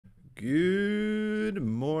Good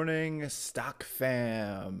morning, stock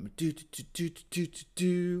fam. It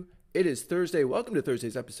is Thursday. Welcome to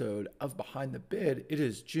Thursday's episode of Behind the Bid. It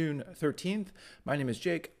is June 13th. My name is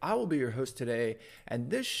Jake. I will be your host today, and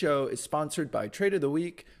this show is sponsored by Trade of the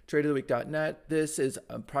Week, tradeoftheweek.net. This is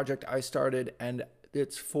a project I started, and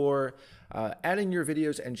it's for adding your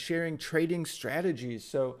videos and sharing trading strategies.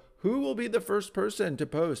 So who will be the first person to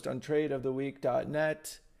post on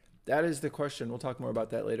tradeoftheweek.net? That is the question. We'll talk more about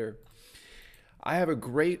that later. I have a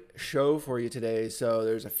great show for you today. So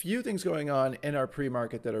there's a few things going on in our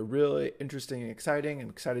pre-market that are really interesting and exciting. I'm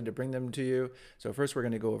excited to bring them to you. So first, we're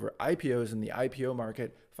going to go over IPOs in the IPO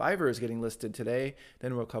market. Fiverr is getting listed today.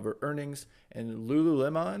 Then we'll cover earnings in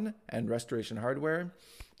Lululemon and Restoration Hardware.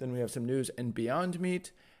 Then we have some news in Beyond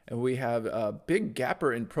Meat. And we have a big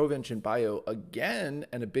gapper in Provention Bio again,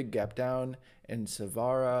 and a big gap down in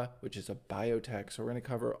Savara, which is a biotech. So we're going to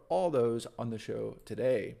cover all those on the show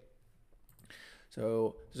today.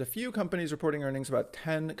 So there's a few companies reporting earnings, about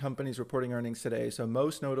 10 companies reporting earnings today. So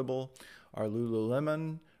most notable are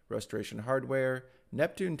Lululemon, Restoration Hardware,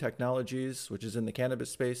 Neptune Technologies, which is in the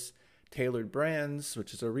cannabis space, Tailored Brands,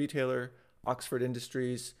 which is a retailer, Oxford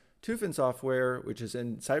Industries, Tufin Software, which is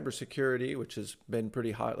in cybersecurity, which has been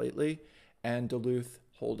pretty hot lately, and Duluth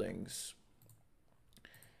Holdings.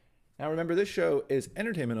 Now remember, this show is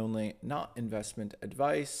entertainment only, not investment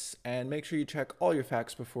advice, and make sure you check all your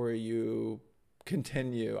facts before you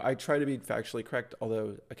continue. I try to be factually correct,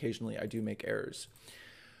 although occasionally I do make errors.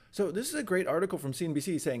 So this is a great article from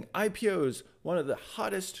CNBC saying IPOs, one of the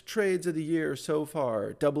hottest trades of the year so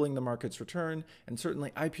far, doubling the market's return. And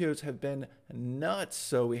certainly IPOs have been nuts.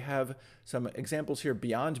 So we have some examples here.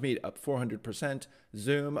 Beyond Meat up 400%,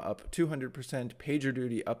 Zoom up 200%,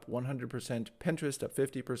 PagerDuty up 100%, Pinterest up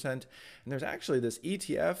 50%. And there's actually this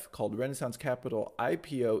ETF called Renaissance Capital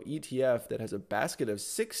IPO ETF that has a basket of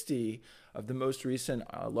 60 of the most recent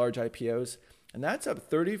large IPOs. And that's up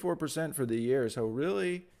 34% for the year. So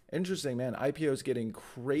really interesting, man. IPOs getting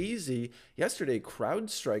crazy. Yesterday,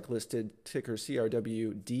 CrowdStrike listed, ticker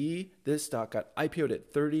CRWD. This stock got IPO'd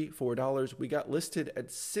at $34. We got listed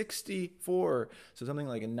at 64. So something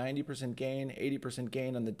like a 90% gain, 80%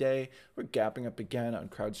 gain on the day. We're gapping up again on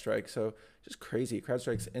CrowdStrike. So just crazy.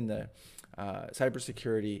 CrowdStrike's in the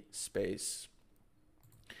cybersecurity space.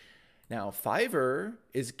 Now, Fiverr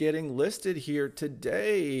is getting listed here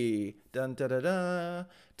today. Dun, da, da, da.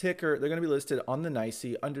 Ticker, they're going to be listed on the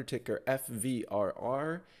NYSE under ticker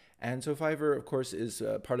FVRR. And so Fiverr, of course, is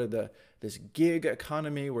part of this gig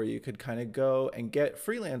economy where you could kind of go and get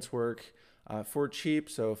freelance work for cheap.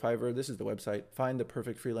 So Fiverr, this is the website, find the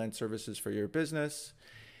perfect freelance services for your business.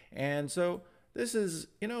 And so this is,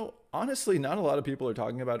 honestly, not a lot of people are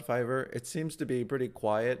talking about Fiverr. It seems to be pretty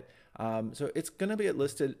quiet. So it's going to be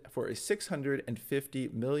listed for a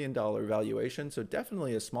 $650 million valuation. So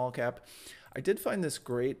definitely a small cap. I did find this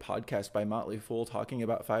great podcast by Motley Fool talking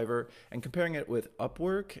about Fiverr and comparing it with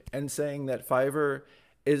Upwork and saying that Fiverr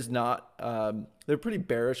is not, they're pretty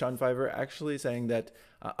bearish on Fiverr, actually saying that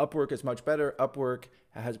Upwork is much better. Upwork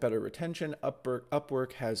has better retention.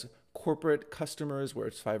 Upwork has corporate customers,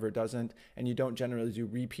 whereas Fiverr doesn't, and you don't generally do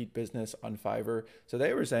repeat business on Fiverr. So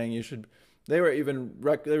they were saying they were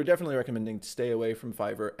definitely recommending to stay away from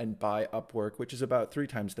Fiverr and buy Upwork, which is about 3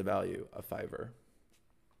 times the value of Fiverr.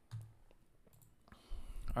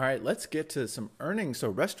 All right, let's get to some earnings. So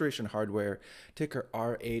Restoration Hardware, ticker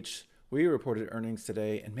RH, we reported earnings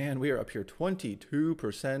today, and man, we are up here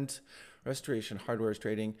 22%. Restoration Hardware is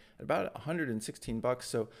trading at about $116.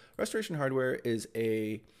 So Restoration Hardware is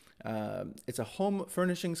it's a home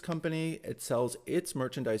furnishings company. It sells its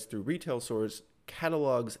merchandise through retail stores,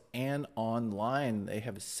 catalogs, and online. They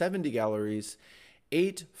have 70 galleries,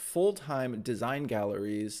 8 full-time design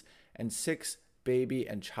galleries, and 6 baby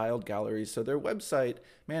and child galleries. So their website,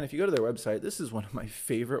 man, if you go to their website, this is one of my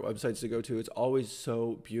favorite websites to go to. It's always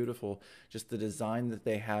so beautiful, just the design that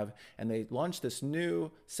they have. And they launched this new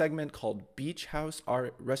segment called Beach House, our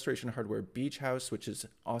Restoration Hardware Beach House, which is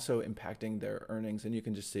also impacting their earnings. And you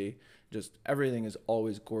can just see, just everything is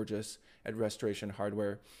always gorgeous at Restoration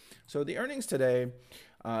Hardware. So the earnings today,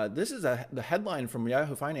 this is the headline from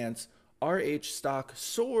Yahoo Finance. RH stock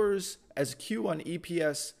soars as Q1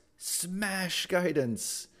 EPS smash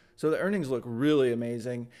guidance. So the earnings look really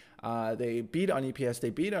amazing. They beat on EPS,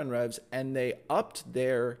 they beat on revs, and they upped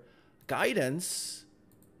their guidance,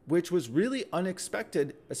 which was really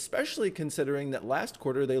unexpected, especially considering that last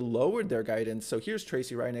quarter they lowered their guidance. So here's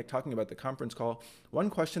Tracy Reinick talking about the conference call.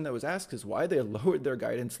 One question that was asked is why they lowered their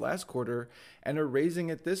guidance last quarter and are raising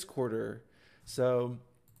it this quarter. So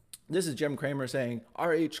This is Jim Cramer saying,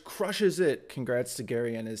 RH crushes it. Congrats to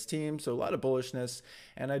Gary and his team. So a lot of bullishness.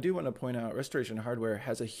 And I do want to point out Restoration Hardware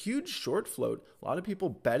has a huge short float. A lot of people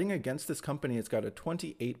betting against this company. It's got a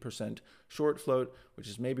 28% short float, which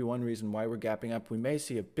is maybe one reason why we're gapping up. We may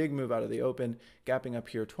see a big move out of the open, gapping up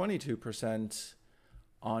here 22%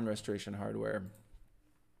 on Restoration Hardware.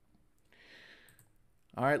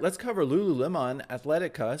 All right, let's cover Lululemon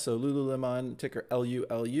Athletica. So Lululemon, ticker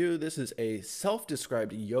LULU. This is a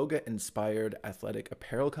self-described yoga-inspired athletic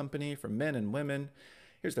apparel company for men and women.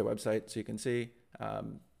 Here's their website so you can see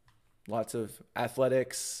lots of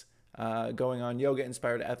athletics going on,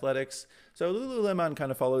 yoga-inspired athletics. So Lululemon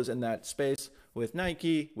kind of follows in that space with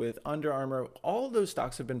Nike, with Under Armour. All of those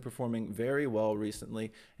stocks have been performing very well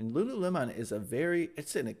recently. And Lululemon is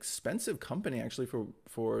it's an expensive company actually for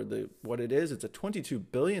what it is. It's a $22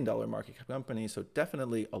 billion market cap company, so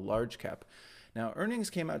definitely a large cap. Now, earnings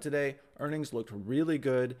came out today. Earnings looked really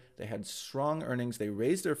good. They had strong earnings. They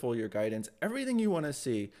raised their full year guidance. Everything you want to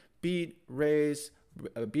see, beat, raise,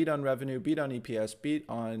 beat on revenue, beat on EPS,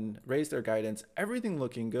 raise their guidance, everything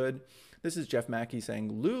looking good. This is Jeff Mackey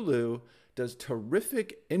saying Lulu does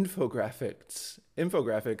terrific infographics,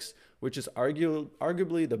 which is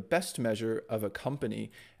arguably the best measure of a company.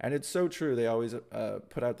 And it's so true. They always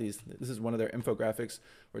put out this is one of their infographics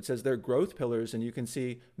where it says their growth pillars, and you can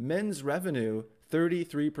see men's revenue,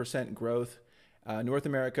 33% growth, North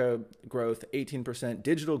America growth, 18%,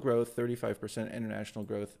 digital growth, 35%, international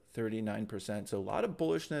growth, 39%. So a lot of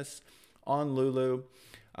bullishness on Lulu.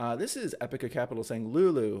 This is Epica Capital saying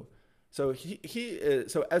Lulu. So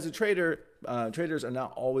so as a trader, traders are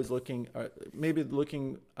not always looking,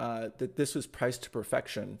 that this was priced to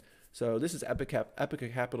perfection. So this is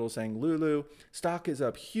Epica Capital saying Lulu stock is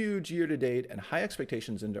up huge year to date and high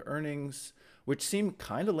expectations into earnings, which seem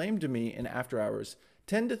kind of lame to me in after hours.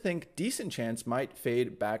 Tend to think decent chance might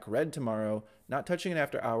fade back red tomorrow. Not touching it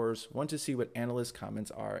after hours. Want to see what analyst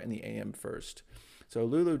comments are in the AM first. So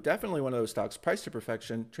Lulu, definitely one of those stocks priced to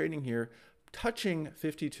perfection, trading here, touching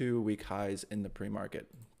 52-week highs in the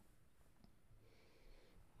pre-market.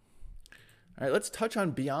 All right, let's touch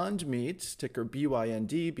on Beyond Meat, ticker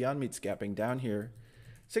BYND. Beyond Meat's gapping down here,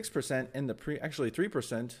 6% in the actually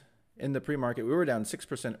 3% in the pre-market. We were down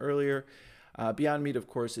 6% earlier. Beyond Meat, of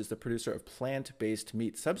course, is the producer of plant-based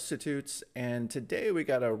meat substitutes. And today we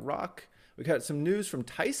got some news from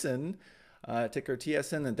Tyson, ticker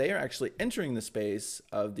TSN, that they are actually entering the space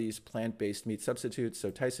of these plant-based meat substitutes.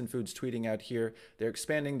 So Tyson Foods tweeting out here, they're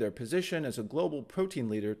expanding their position as a global protein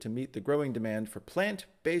leader to meet the growing demand for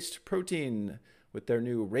plant-based protein with their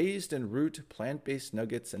new raised and root plant-based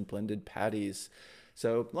nuggets and blended patties.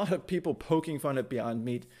 So a lot of people poking fun at Beyond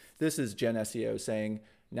Meat. This is Gen SEO saying,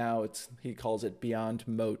 now he calls it Beyond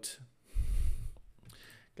Moat.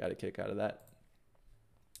 Got a kick out of that.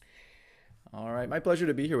 All right, my pleasure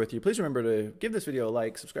to be here with you. Please remember to give this video a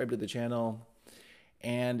like, subscribe to the channel.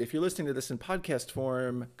 And if you're listening to this in podcast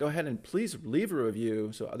form, go ahead and please leave a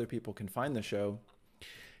review so other people can find the show.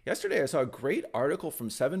 Yesterday, I saw a great article from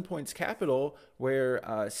 7 Points Capital where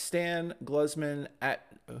Stan Glusman,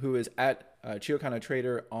 who is at Chiocana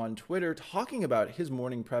Trader on Twitter, talking about his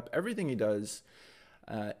morning prep, everything he does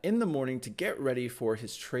in the morning to get ready for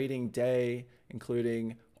his trading day,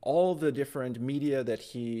 including all the different media that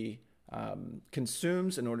he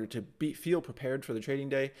consumes in order to feel prepared for the trading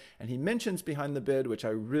day. And he mentions Behind the Bid, which I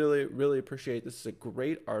really, really appreciate. This is a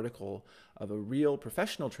great article of a real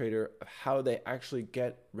professional trader of how they actually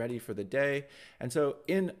get ready for the day. And so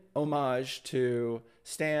in homage to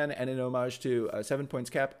Stan and in homage to 7 Points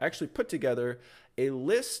Cap, I actually put together a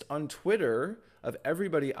list on Twitter of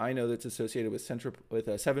everybody I know that's associated with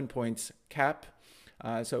 7 Points Cap.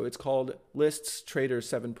 So it's called Lists Traders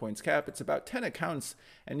 7 Points Cap. It's about 10 accounts,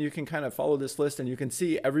 and you can kind of follow this list and you can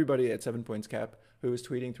see everybody at 7 Points Cap who is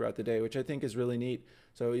tweeting throughout the day, which I think is really neat.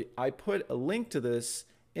 So I put a link to this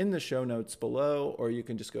in the show notes below, or you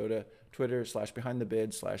can just go to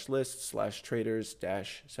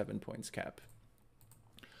Twitter/behindthebid/list/traders-7 Points Cap.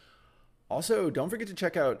 Also, don't forget to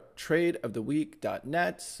check out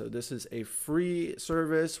tradeoftheweek.net. So this is a free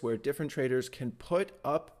service where different traders can put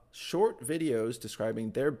up short videos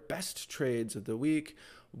describing their best trades of the week.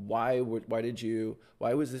 Why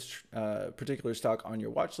was this particular stock on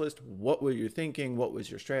your watch list? What were you thinking? What was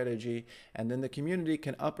your strategy? And then the community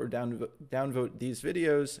can up or downvote these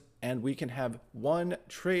videos, and we can have one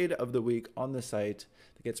trade of the week on the site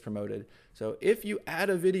that gets promoted. So if you add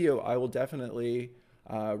a video, I will definitely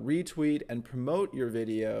retweet and promote your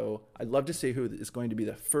video. I'd love to see who is going to be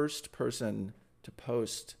the first person to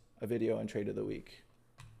post a video on Trade of the Week.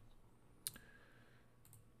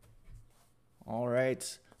 All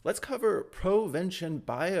right, let's cover Provention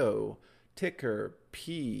Bio, ticker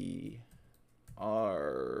PRVB.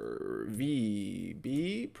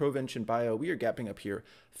 Provention Bio, we are gapping up here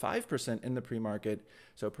 5% in the pre-market.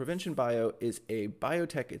 So Provention Bio is a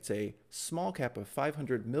biotech. It's a small cap of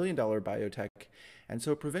 $500 million biotech. And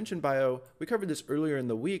so Provention Bio, we covered this earlier in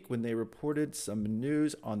the week when they reported some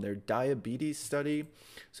news on their diabetes study.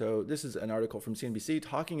 So this is an article from CNBC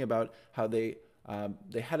talking about how they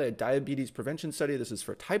had a diabetes prevention study. This is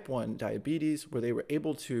for type 1 diabetes, where they were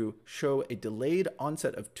able to show a delayed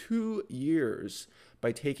onset of 2 years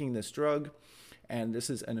by taking this drug. And this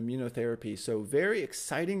is an immunotherapy. So very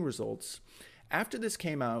exciting results. After this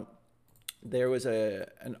came out, there was an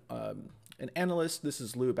analyst, this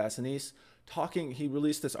is Lou Bassanis, he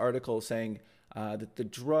released this article saying that the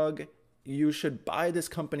drug, you should buy this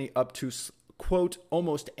company up to, quote,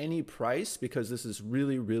 almost any price, because this is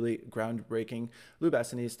really, really groundbreaking. Lou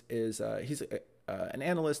Bassanis is, he's an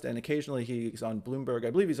analyst, and occasionally he's on Bloomberg. I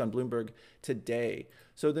believe he's on Bloomberg today.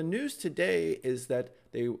 So the news today is that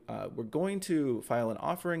they were going to file an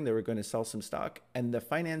offering. They were going to sell some stock, and the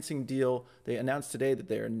financing deal, they announced today that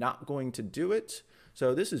they are not going to do it.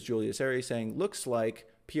 So this is Julius Ari saying, looks like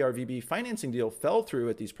PRVB financing deal fell through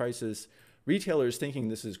at these prices. Retailers thinking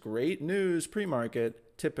this is great news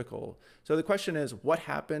pre-market, typical. So the question is, what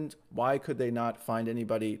happened? Why could they not find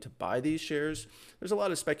anybody to buy these shares? There's a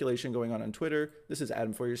lot of speculation going on Twitter. This is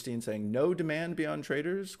Adam Feuerstein saying no demand beyond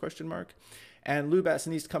traders, ? And Lou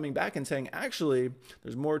Bassanis coming back and saying, actually,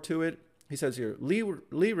 there's more to it. He says here, Lee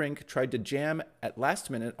Rink tried to jam at last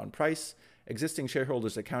minute on price. Existing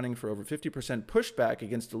shareholders accounting for over 50% pushback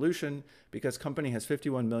against dilution because company has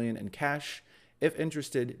 $51 million in cash. If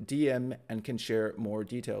interested, DM and can share more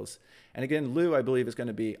details. And again, Lou, I believe, is going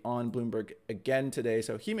to be on Bloomberg again today.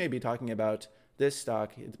 So he may be talking about this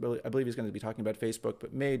stock. I believe he's going to be talking about Facebook,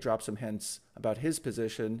 but may drop some hints about his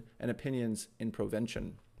position and opinions in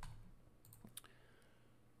Provention.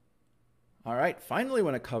 All right, finally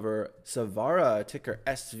want to cover Savara, ticker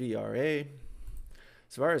SVRA.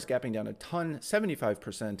 Savara is gapping down a ton,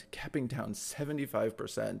 75%, gapping down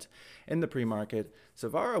 75% in the pre-market.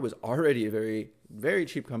 Savara was already a very, very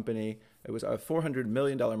cheap company. It was a $400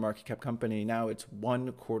 million market cap company. Now it's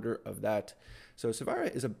 1/4 of that. So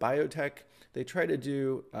Savara is a biotech. They try to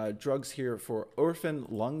do drugs here for orphan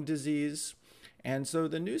lung disease. And so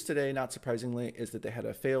the news today, not surprisingly, is that they had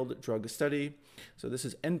a failed drug study. So this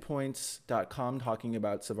is endpoints.com talking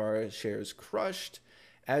about Savara shares crushed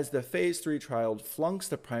as the phase 3 trial flunks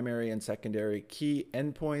the primary and secondary key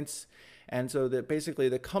endpoints. And so that basically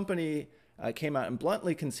the company came out and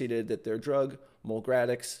bluntly conceded that their drug,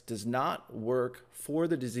 Molgradix, does not work for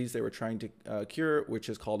the disease they were trying to cure, which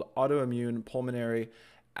is called autoimmune pulmonary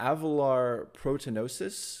alveolar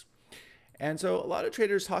proteinosis. And so a lot of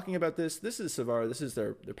traders talking about this. This is Savara. This is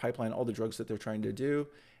their pipeline, all the drugs that they're trying to do.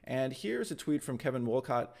 And here's a tweet from Kevin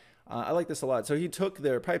Wolcott. I like this a lot. So he took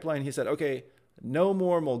their pipeline. He said, okay, no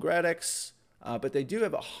more Molgradix, but they do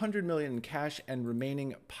have $100 million in cash and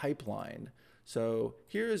remaining pipeline. So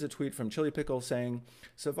here is a tweet from Chili Pickle saying,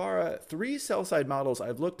 Savara, 3 sell-side models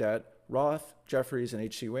I've looked at, Roth, Jefferies, and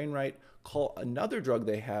H.C. Wainwright, call another drug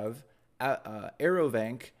they have,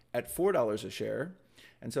 Arrowvank, at $4 a share.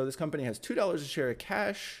 And so this company has $2 a share of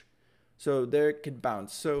cash, so there it could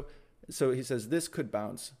bounce. So he says this could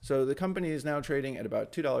bounce. So the company is now trading at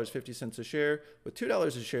about $2.50 a share with $2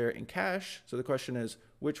 a share in cash. So the question is,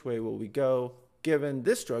 which way will we go given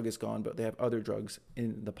this drug is gone, but they have other drugs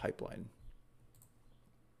in the pipeline?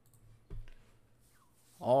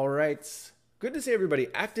 All right. Good to see everybody.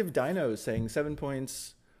 Active Dino saying 7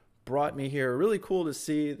 points brought me here. Really cool to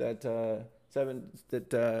see that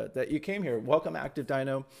that you came here. Welcome, Active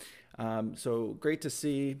Dino. So great to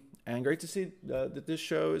see. And great to see that this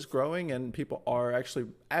show is growing and people are actually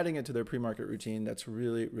adding it to their pre-market routine. That's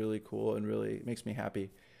really, really cool and really makes me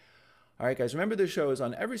happy. All right, guys, remember this show is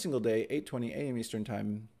on every single day, 8:20 a.m. Eastern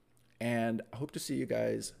Time. And I hope to see you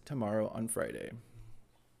guys tomorrow on Friday.